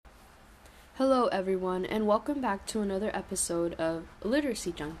Hello, everyone, and welcome back to another episode of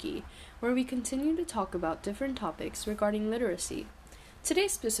Literacy Junkie, where we continue to talk about different topics regarding literacy.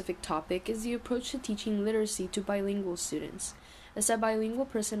 Today's specific topic is the approach to teaching literacy to bilingual students. As a bilingual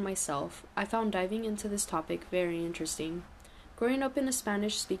person myself, I found diving into this topic very interesting. Growing up in a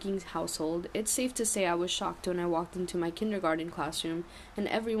Spanish-speaking household, it's safe to say I was shocked when I walked into my kindergarten classroom and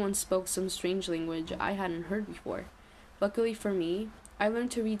everyone spoke some strange language I hadn't heard before. Luckily for me, I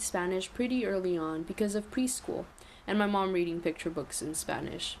learned to read Spanish pretty early on because of preschool and my mom reading picture books in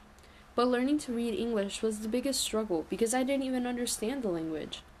Spanish. But learning to read English was the biggest struggle because I didn't even understand the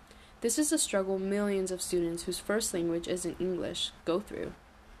language. This is a struggle millions of students whose first language isn't English go through.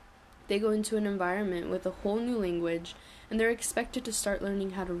 They go into an environment with a whole new language and they're expected to start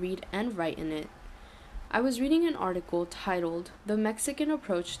learning how to read and write in it. I was reading an article titled "The Mexican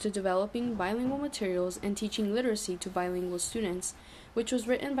Approach to Developing Bilingual Materials and Teaching Literacy to Bilingual Students," which was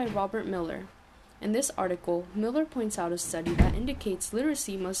written by Robert Miller. In this article, Miller points out a study that indicates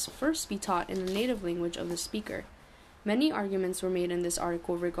literacy must first be taught in the native language of the speaker. Many arguments were made in this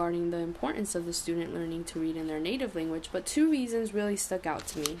article regarding the importance of the student learning to read in their native language, but two reasons really stuck out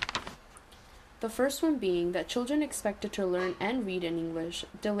to me. The first one being that children expected to learn and read in English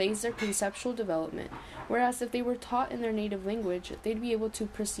delays their conceptual development, whereas if they were taught in their native language, they'd be able to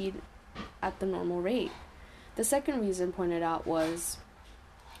proceed at the normal rate. The second reason pointed out was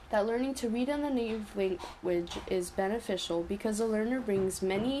that learning to read in the native language is beneficial because the learner brings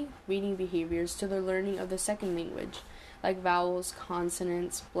many reading behaviors to their learning of the second language, like vowels,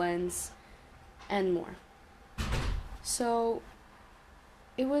 consonants, blends, and more. So,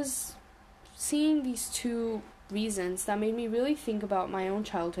 it was seeing these two reasons that made me really think about my own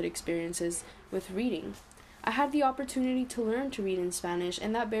childhood experiences with reading. I had the opportunity to learn to read in Spanish,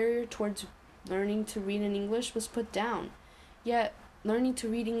 and that barrier towards learning to read in English was put down. Yet, learning to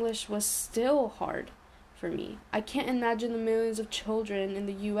read English was still hard for me. I can't imagine the millions of children in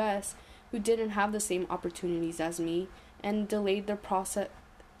the U.S. who didn't have the same opportunities as me and delayed their progress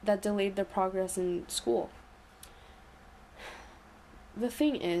in school. The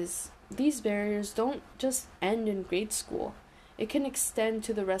thing is, these barriers don't just end in grade school. It can extend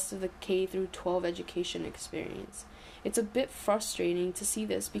to the rest of the K through 12 education experience. It's a bit frustrating to see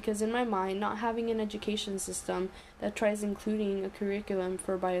this because in my mind, not having an education system that tries including a curriculum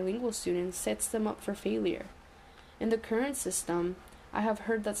for bilingual students sets them up for failure. In the current system, I have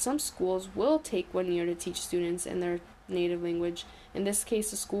heard that some schools will take 1 year to teach students in their native language. In this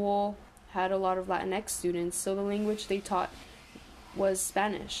case, the school had a lot of Latinx students, so the language they taught was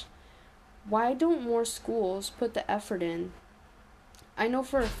Spanish. Why don't more schools put the effort in? I know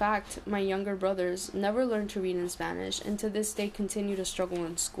for a fact my younger brothers never learned to read in Spanish and to this day continue to struggle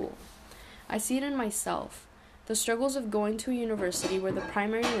in school. I see it in myself. The struggles of going to a university where the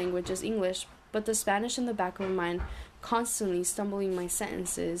primary language is English, but the Spanish in the back of my mind constantly stumbling my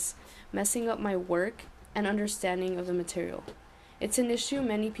sentences, messing up my work and understanding of the material. It's an issue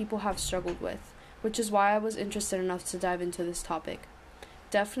many people have struggled with, which is why I was interested enough to dive into this topic.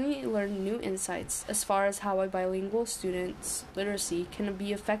 Definitely learn new insights as far as how a bilingual student's literacy can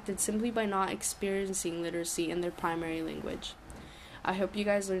be affected simply by not experiencing literacy in their primary language. I hope you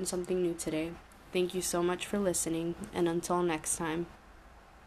guys learned something new today. Thank you so much for listening, and until next time.